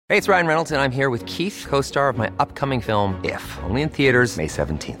Hey, it's Ryan Reynolds, and I'm here with Keith, co-star of my upcoming film, If, only in theaters May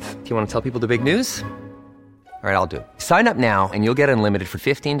 17th. Do you want to tell people the big news? All right, I'll do it. Sign up now and you'll get unlimited for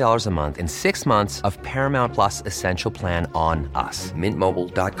 $15 a month and 6 months of Paramount Plus Essential Plan on us.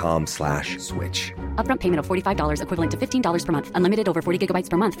 MintMobile.com/switch. Upfront payment of $45 equivalent to $15 per month. Unlimited over 40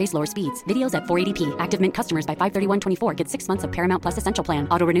 gigabytes per month. Face lower speeds. Videos at 480p. Active Mint customers by 531.24 get 6 months of Paramount Plus Essential Plan.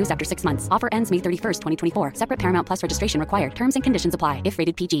 Auto renews after 6 months. Offer ends May 31st, 2024. Separate Paramount Plus registration required. Terms and conditions apply if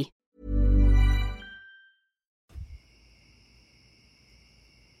rated PG.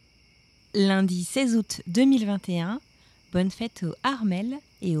 Lundi 16 août 2021, bonne fête au Armel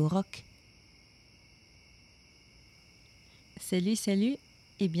et au Rock. Salut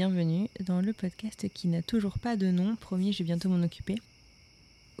et bienvenue dans le podcast qui n'a toujours pas de nom, promis je vais bientôt m'en occuper.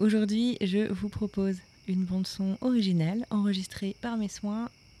 Aujourd'hui je vous propose une bande son originale enregistrée par mes soins,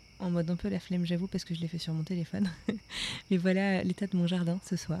 en mode un peu la flemme j'avoue parce que je l'ai fait sur mon téléphone. Mais voilà l'état de mon jardin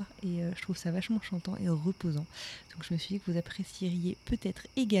ce soir et je trouve ça vachement chantant et reposant. Donc je me suis dit que vous apprécieriez peut-être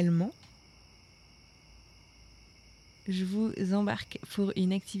également. Je vous embarque pour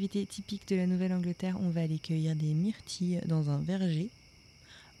une activité typique de la Nouvelle-Angleterre. On va aller cueillir des myrtilles dans un verger.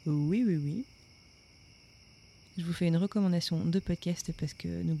 Oui. Je vous fais une recommandation de podcast parce que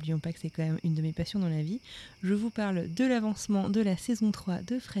n'oublions pas que c'est quand même une de mes passions dans la vie. Je vous parle de l'avancement de la saison 3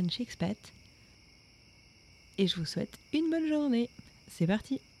 de French Expat. Et je vous souhaite une bonne journée. C'est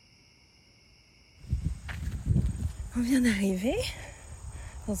parti. On vient d'arriver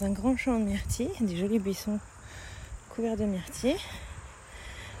dans un grand champ de myrtilles, des jolis buissons couvert de myrtilles.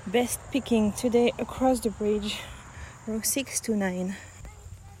 Best picking today across the bridge, row 6 to 9.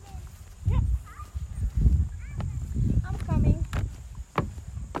 Yeah. I'm coming.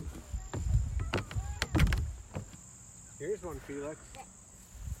 Here's one, Felix.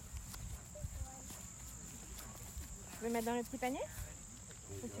 Tu veux mettre dans le petit panier?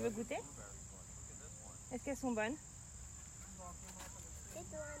 Ou tu veux goûter? Est-ce qu'elles sont bonnes?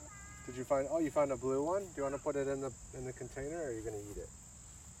 Did you find? Oh, you found a blue one. Do you want to put it in the container, or are you going to eat it?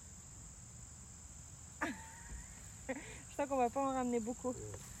 Je crois qu'on va pas en ramener beaucoup.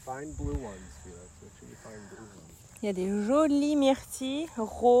 Yeah. Find blue ones, Felix. Make sure you find blue ones. Il y a des jolies myrtilles,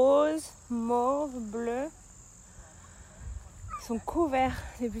 roses, mauves, bleues. Ils sont couverts,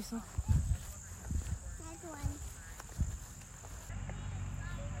 les buissons.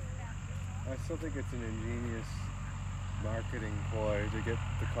 I still think it's an ingenious marketing ploy to get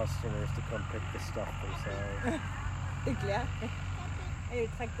the customers to come pick the stuff themselves. C'est clair. Et le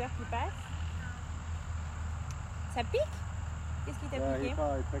tracteur qui passe. Ça pique? Qu'est-ce qui t'a piqué? He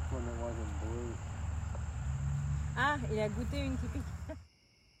probably picked one that wasn't blue. Ah, il a goûté une qui pique.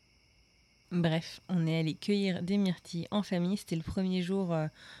 Bref, on est allé cueillir des myrtilles en famille. C'était le premier jour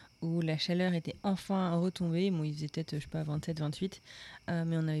où la chaleur était enfin retombée. Bon, il faisait peut-être, 27-28,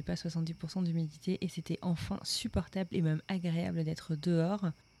 mais on n'avait pas 70% d'humidité et c'était enfin supportable et même agréable d'être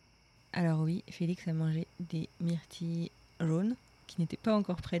dehors. Alors oui, Félix a mangé des myrtilles jaunes qui n'étaient pas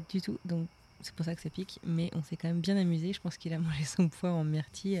encore prêtes du tout, donc c'est pour ça que ça pique, mais on s'est quand même bien amusé. Je pense qu'il a mangé son poids en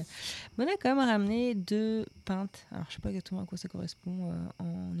myrtilles. Mais on a quand même ramené 2 pintes. Alors je sais pas exactement à quoi ça correspond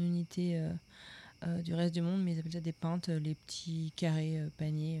en unité du reste du monde, mais ils appellent ça des pintes, les petits carrés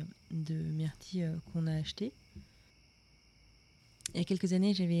paniers de myrtilles qu'on a achetés. Il y a quelques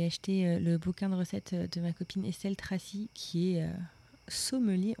années, j'avais acheté le bouquin de recettes de ma copine Estelle Tracy, qui est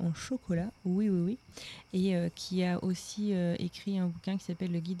sommelier en chocolat, oui, et qui a aussi écrit un bouquin qui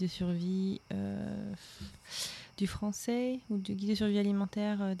s'appelle Le guide de survie du français, ou du guide de survie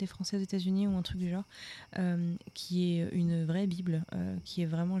alimentaire des Français aux États-Unis, ou un truc du genre, qui est une vraie bible, qui est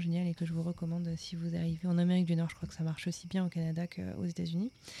vraiment géniale et que je vous recommande si vous arrivez en Amérique du Nord. Je crois que ça marche aussi bien au Canada qu'aux États-Unis.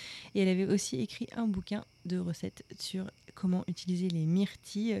 Et elle avait aussi écrit un bouquin de recettes sur comment utiliser les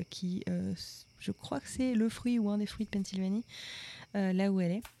myrtilles, qui je crois que c'est le fruit ou un des fruits de Pennsylvanie, là où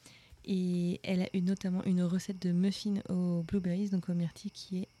elle est. Et elle a notamment une recette de muffins aux blueberries, donc aux myrtilles,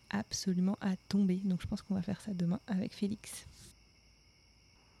 qui est absolument à tomber. Donc je pense qu'on va faire ça demain avec Félix.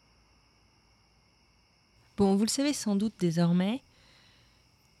 Bon, vous le savez sans doute désormais,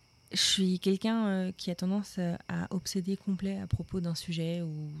 je suis quelqu'un qui a tendance à obséder complet à propos d'un sujet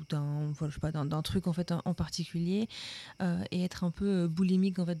ou d'un truc en fait en particulier, et être un peu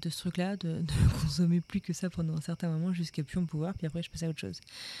boulimique en fait de ce truc-là, de consommer plus que ça pendant un certain moment jusqu'à plus en pouvoir, puis après je passe à autre chose.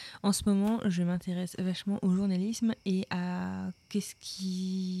 En ce moment, je m'intéresse vachement au journalisme et à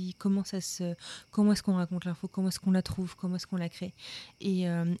comment est-ce qu'on raconte l'info, comment est-ce qu'on la trouve, comment est-ce qu'on la crée. Et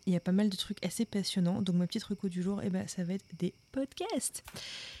il y a pas mal de trucs assez passionnants. Donc ma petite reco du jour, ça va être des podcasts.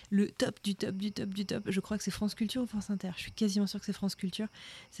 Le top du top du top du top, je crois que c'est France Culture ou France Inter, je suis quasiment sûre que c'est France Culture.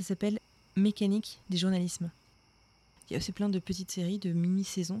 Ça s'appelle Mécanique des journalismes. Il y a aussi plein de petites séries, de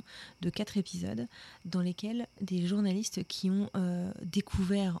mini-saisons de 4 épisodes dans lesquels des journalistes qui ont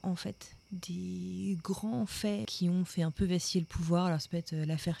découvert en fait des grands faits qui ont fait un peu vaciller le pouvoir. Alors ça peut être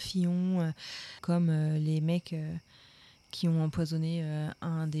l'affaire Fillon, comme les mecs qui ont empoisonné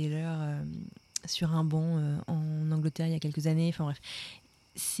un des leurs sur un banc en Angleterre il y a quelques années. Enfin bref,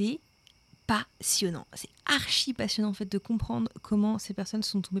 c'est passionnant, c'est archi passionnant en fait de comprendre comment ces personnes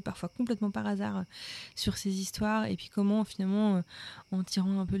sont tombées parfois complètement par hasard sur ces histoires et puis comment finalement en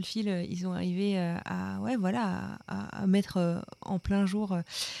tirant un peu le fil ils ont arrivé à mettre en plein jour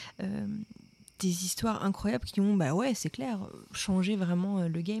des histoires incroyables qui ont c'est clair changé vraiment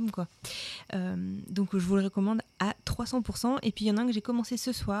le game quoi. Donc je vous le recommande à 300%. Et puis il y en a un que j'ai commencé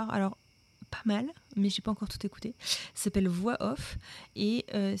ce soir, alors pas mal, mais j'ai pas encore tout écouté. Ça s'appelle Voix Off et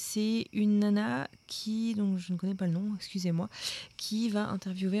c'est une nana qui, dont je ne connais pas le nom, excusez-moi, qui va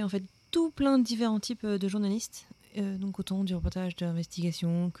interviewer en fait tout plein de différents types de journalistes, donc autant du reportage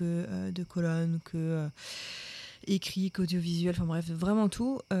d'investigation que de colonnes, que écrit, qu'audiovisuel, enfin bref, vraiment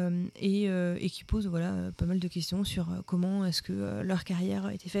tout, et qui pose pas mal de questions sur comment est-ce que leur carrière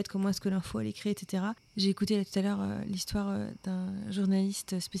a été faite, comment est-ce que l'info elle est créée, etc. J'ai écouté là, tout à l'heure l'histoire d'un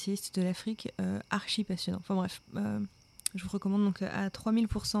journaliste spécialiste de l'Afrique, archi passionnant. Enfin bref, je vous recommande donc à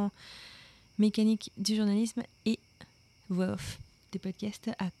 3000% mécanique du journalisme et voix off, des podcasts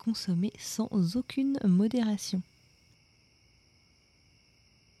à consommer sans aucune modération.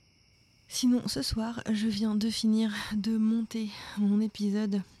 Sinon, ce soir, je viens de finir de monter mon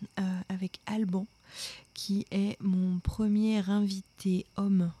épisode avec Alban, qui est mon premier invité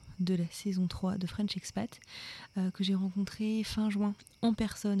homme de la saison 3 de French Expat, que j'ai rencontré fin juin en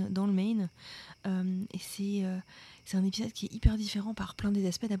personne dans le Maine. Et c'est un épisode qui est hyper différent par plein des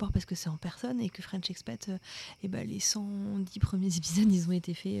aspects. D'abord parce que c'est en personne et que French Expat, les 110 premiers épisodes, ils ont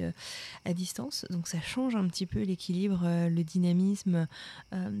été faits à distance. Donc ça change un petit peu l'équilibre, le dynamisme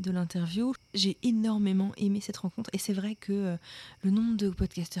de l'interview. J'ai énormément aimé cette rencontre. Et c'est vrai que le nombre de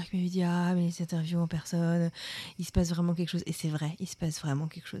podcasteurs qui m'avaient dit « Ah, mais les interviews en personne, il se passe vraiment quelque chose. » Et c'est vrai, il se passe vraiment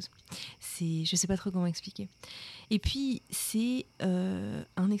quelque chose. Je sais pas trop comment expliquer. Et puis, c'est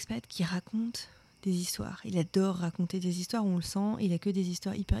un expat qui raconte des histoires. Il adore raconter des histoires, on le sent. Il a que des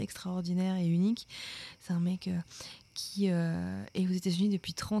histoires hyper extraordinaires et uniques. C'est un mec qui est aux États-Unis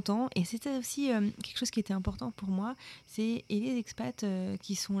depuis 30 ans. Et c'était aussi quelque chose qui était important pour moi. Et les expats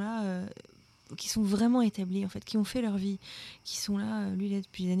qui sont là, qui sont vraiment établis, en fait, qui ont fait leur vie, qui sont là, lui, là,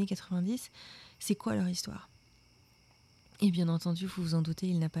 depuis les années 90. C'est quoi leur histoire ? Et bien entendu, vous vous en doutez,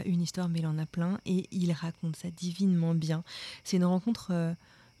 il n'a pas une histoire, mais il en a plein. Et il raconte ça divinement bien. C'est une rencontre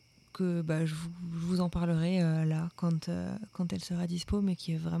que je vous en parlerai là, quand elle sera dispo, mais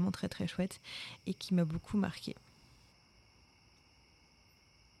qui est vraiment très très chouette et qui m'a beaucoup marquée.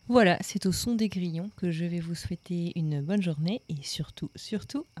 Voilà, c'est au son des grillons que je vais vous souhaiter une bonne journée et surtout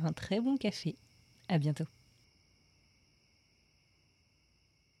un très bon café. À bientôt.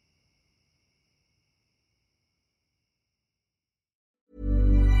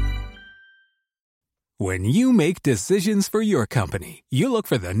 When you make decisions for your company, you look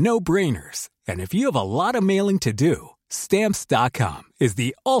for the no-brainers. And if you have a lot of mailing to do, Stamps.com is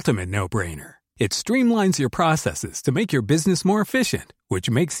the ultimate no-brainer. It streamlines your processes to make your business more efficient, which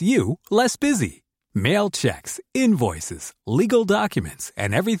makes you less busy. Mail checks, invoices, legal documents,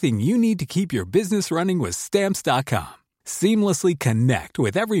 and everything you need to keep your business running with Stamps.com. Seamlessly connect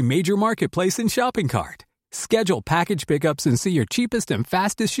with every major marketplace and shopping cart. Schedule package pickups and see your cheapest and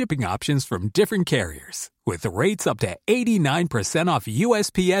fastest shipping options from different carriers. With rates up to 89% off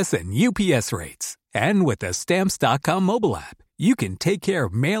USPS and UPS rates. And with the Stamps.com mobile app, you can take care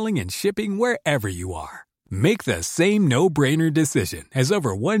of mailing and shipping wherever you are. Make the same no-brainer decision as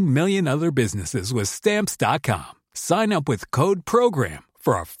over 1 million other businesses with Stamps.com. Sign up with code PROGRAM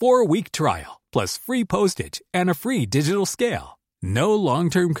for a 4-week trial, plus free postage and a free digital scale. No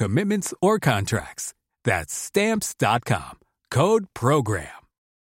long-term commitments or contracts. That's Stamps.com. Code PROGRAM.